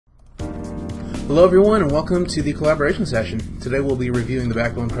Hello everyone and welcome to the collaboration session. Today we'll be reviewing the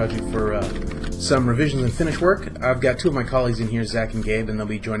backbone project for some revisions and finish work. I've got two of my colleagues in here, Zach and Gabe, and they'll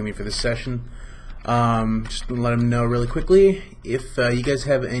be joining me for this session. Just to let them know really quickly, if you guys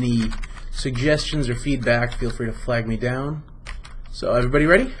have any suggestions or feedback, feel free to flag me down. So everybody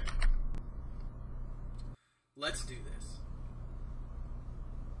ready? Let's do this.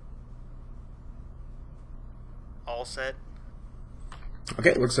 All set.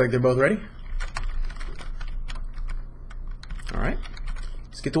 Okay, looks like they're both ready. Alright,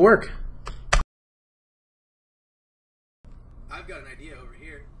 let's get to work. I've got an idea over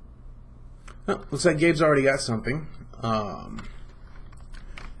here. Oh, looks like Gabe's already got something. Hang on,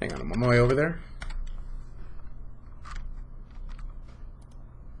 I'm on my way over there.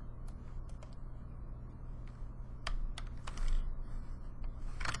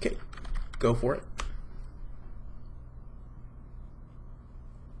 Okay, go for it.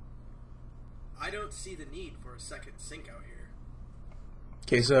 I don't see the need for a second sink out here.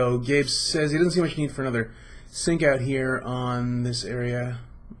 Okay, so Gabe says he doesn't see much need for another sink out here on this area.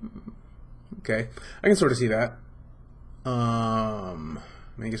 Okay, I can sort of see that. I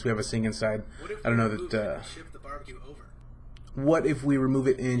guess we have a sink inside. I don't know that. Shift the barbecue over. What if we remove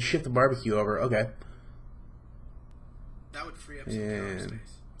it and shift the barbecue over? Okay. That would free up some counter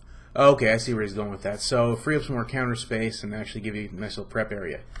space. Okay, I see where he's going with that. So free up some more counter space and actually give you a nice little prep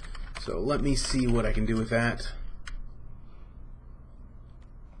area. So let me see what I can do with that.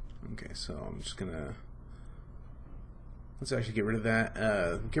 Okay, so I'm just gonna, let's actually get rid of that.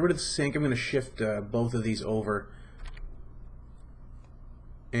 Get rid of the sink. I'm gonna shift both of these over,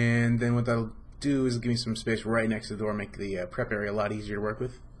 and then what that'll do is give me some space right next to the door, make the prep area a lot easier to work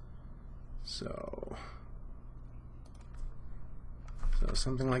with. So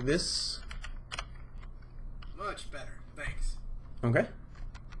something like this. Much better, thanks. Okay.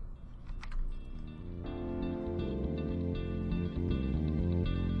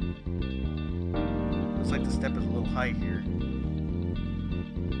 Looks like the step is a little high here.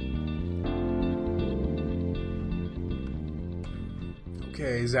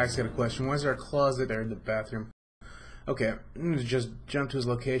 Okay, Zach's got a question. Why is there a closet there in the bathroom? Okay, I'm gonna just jump to his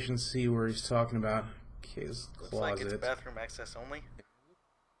location, see where he's talking about. Okay, his closet. Looks like it's bathroom access only.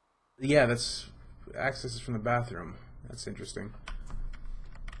 Yeah, that's access is from the bathroom. That's interesting.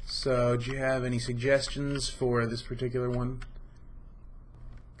 So, do you have any suggestions for this particular one?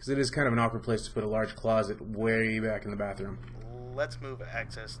 Because it is kind of an awkward place to put a large closet way back in the bathroom. Let's move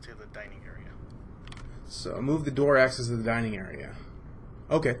access to the dining area. So, move the door access to the dining area.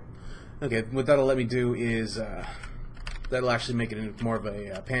 Okay. Okay, what that'll let me do is, that'll actually make it into more of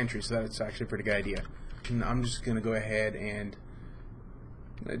a pantry, so that's actually a pretty good idea. And I'm just going to go ahead and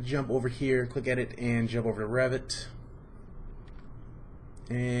jump over here, click Edit, and jump over to Revit.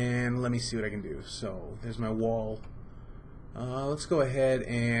 And let me see what I can do. So, there's my wall. Let's go ahead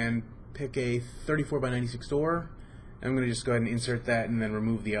and pick a 34 by 96 door. I'm going to just go ahead and insert that and then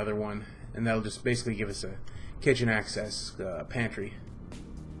remove the other one. And that'll just basically give us a kitchen access pantry.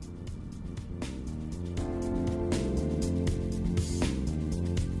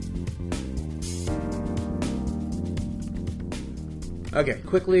 Okay,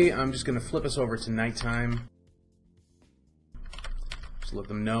 quickly, I'm just going to flip us over to nighttime. Just let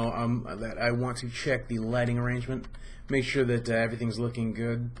them know that I want to check the lighting arrangement. Make sure that everything's looking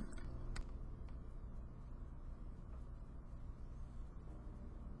good.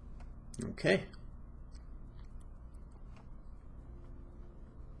 Okay.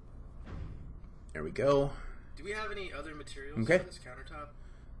 There we go. Do we have any other materials Okay. for this countertop?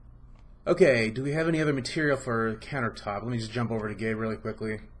 Okay, do we have any other material for countertop? Let me just jump over to Gabe really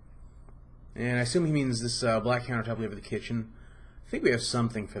quickly. And I assume he means this black countertop we have in the kitchen. I think we have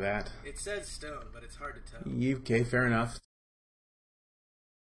something for that. It says stone, but it's hard to tell. Okay, fair enough.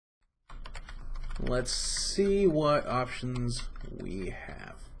 Let's see what options we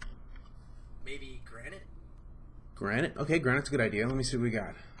have. Maybe granite? Granite? Okay, granite's a good idea. Let me see what we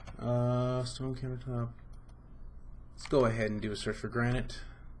got. Stone countertop. Let's go ahead and do a search for granite.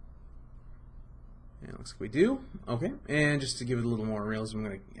 And looks like we do. Okay, and just to give it a little more realism, I'm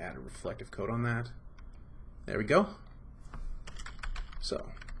going to add a reflective coat on that. There we go. So,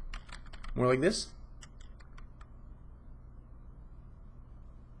 more like this.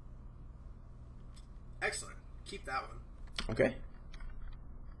 Excellent. Keep that one. Okay.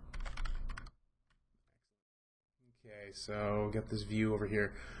 Okay, so got this view over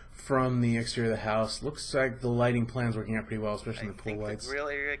here from the exterior of the house. Looks like the lighting plan's working out pretty well, especially in the pool lights. The grill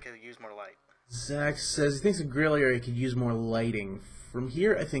area could use more light. Zach says he thinks the grill area could use more lighting. From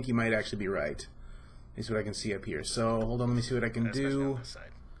here, I think he might actually be right. Is what I can see up here. So hold on, let me see what I can do.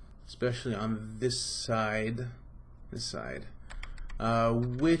 especially on this side.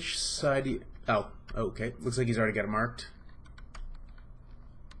 Which side do you... Oh, okay. Looks like he's already got it marked.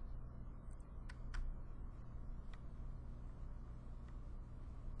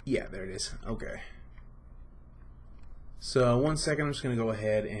 Yeah, there it is. Okay. So 1 second, I'm just going to go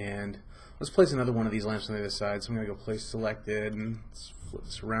ahead and let's place another one of these lamps on the other side. So I'm going to go place selected and let's flip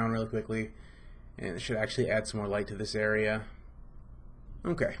this around really quickly. And it should actually add some more light to this area.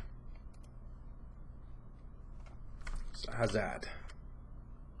 Okay. So how's that?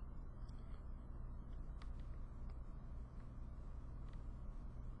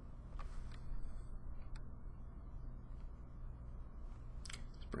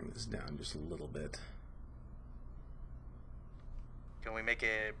 Let's bring this down just a little bit. Can we make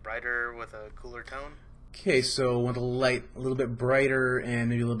it brighter with a cooler tone? Okay, so I want the light a little bit brighter and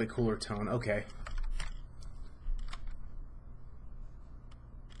maybe a little bit cooler tone. Okay.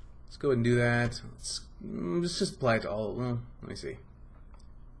 Let's go ahead and do that. Let's just apply it to all. Well, let me see.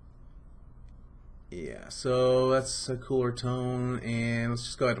 Yeah, so that's a cooler tone, and let's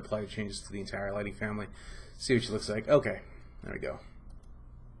just go ahead and apply changes to the entire lighting family. See what she looks like. Okay, there we go.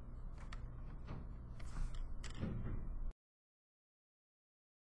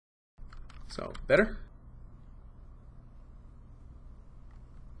 So, better?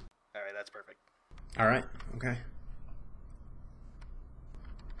 Alright, that's perfect. Alright, okay.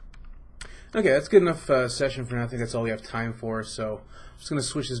 Okay, that's good enough session for now. I think that's all we have time for. So I'm just going to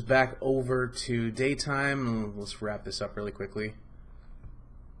switch this back over to daytime, and let's wrap this up really quickly.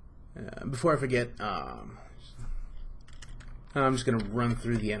 Before I forget, I'm just going to run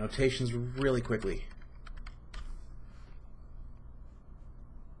through the annotations really quickly.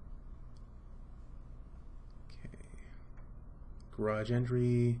 Okay, garage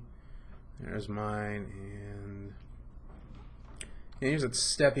entry. There's mine, and here's that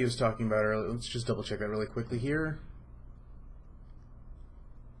step he was talking about earlier. Let's just double check that really quickly here.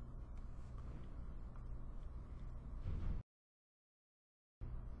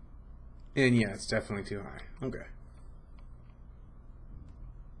 And yeah, it's definitely too high. Okay.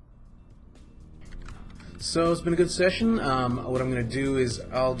 So it's been a good session. What I'm going to do is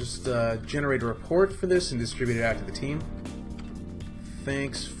I'll just generate a report for this and distribute it out to the team.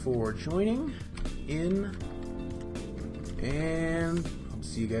 Thanks for joining in, and I'll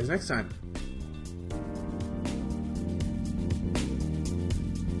see you guys next time.